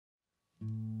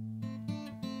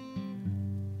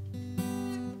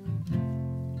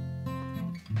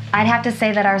I'd have to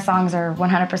say that our songs are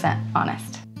 100%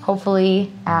 honest.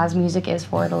 Hopefully, as music is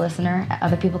for the listener,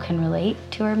 other people can relate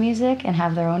to our music and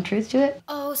have their own truth to it.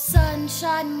 Oh,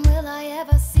 sunshine, will I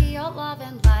ever see your love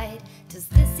and light? Does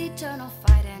this eternal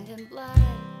fight end in blood?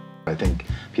 I think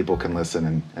people can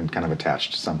listen and kind of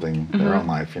attach to something in their own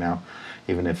life, you know?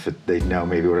 Even if they know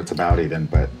maybe what it's about even,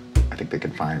 but I think they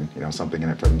can find, you know, something in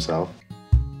it for themselves.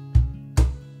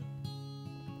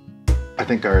 I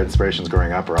think our inspirations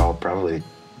growing up are all probably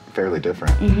fairly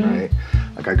different, right?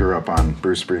 Like I grew up on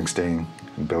Bruce Springsteen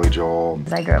and Billy Joel.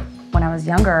 I grew up when I was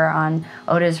younger on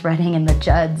Otis Redding and the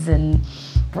Judds and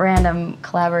random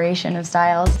collaboration of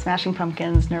styles. Smashing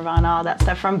Pumpkins, Nirvana, all that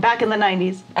stuff from back in the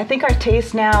 90s. I think our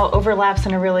taste now overlaps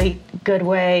in a really good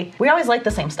way. We always like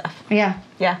the same stuff. Yeah.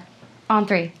 Yeah. On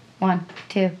three. 1,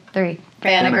 2, 3.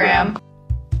 Panagram.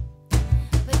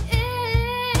 But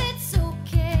it's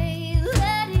okay,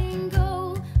 letting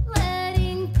go,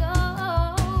 letting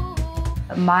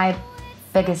go. My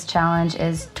biggest challenge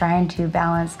is trying to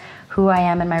balance who I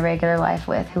am in my regular life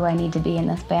with who I need to be in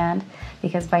this band,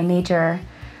 because by nature,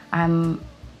 I'm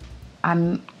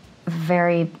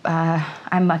very,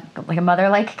 like a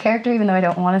mother-like character, even though I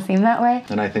don't want to seem that way.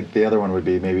 And I think the other one would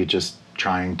be maybe just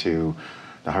trying to,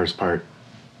 the hardest part,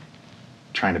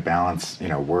 trying to balance, you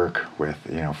know, work with,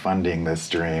 you know, funding this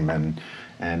dream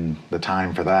and the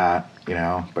time for that, you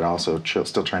know, but also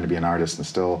still trying to be an artist and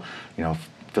still, you know,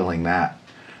 filling that,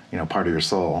 you know, part of your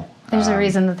soul. There's a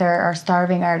reason that there are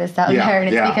starving artists out there,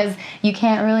 and it's because you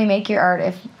can't really make your art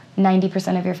if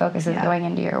 90% of your focus is going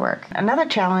into your work. Another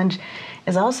challenge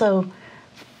is also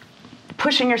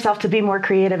pushing yourself to be more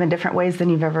creative in different ways than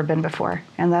you've ever been before.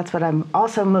 And that's what I'm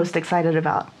also most excited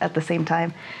about at the same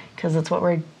time, because it's what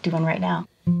we're doing right now.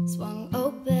 Swung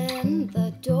open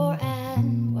the door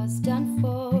and was done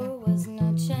for, was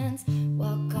no chance.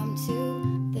 Welcome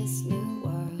to this new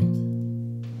world.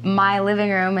 My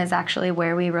living room is actually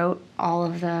where we wrote all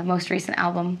of the most recent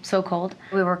album, So Cold.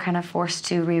 We were kind of forced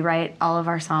to rewrite all of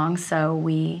our songs, so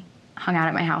we hung out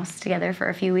at my house together for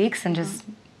a few weeks and just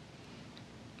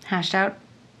hashed out,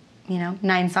 you know,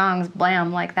 9 songs,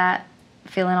 blam, like that,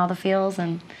 feeling all the feels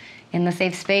and in the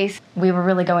safe space. We were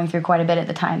really going through quite a bit at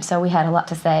the time, so we had a lot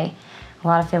to say, a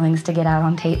lot of feelings to get out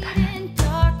on tape. In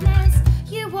darkness,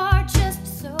 you are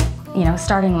just so cold. You know,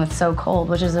 starting with So Cold,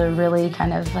 which is a really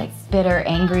kind of like bitter,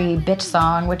 angry bitch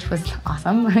song, which was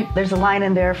awesome. There's a line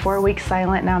in there, 4 weeks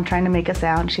silent, now I'm trying to make a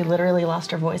sound. She literally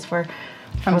lost her voice from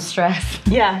stress.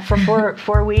 Yeah, for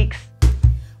 4 weeks.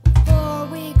 4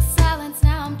 weeks silence,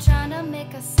 now I'm trying to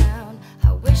make a sound.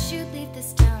 I wish you'd leave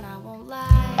this town, I won't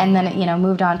lie. And then it, you know,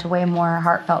 moved on to way more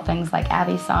heartfelt things like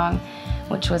Abby's song,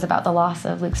 which was about the loss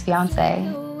of Luke's fiance.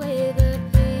 Away the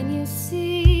pain you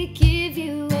see, give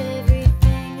you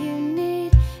everything you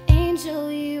need.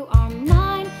 Angel, you are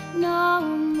mine, no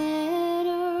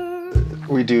matter.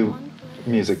 We do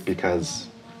music because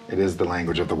it is the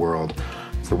language of the world.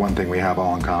 It's the one thing we have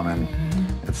all in common.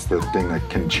 It's the thing that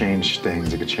can change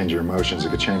things. It could change your emotions. It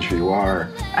could change who you are.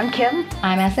 I'm Kim.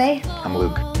 I'm S.A. I'm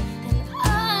Luke.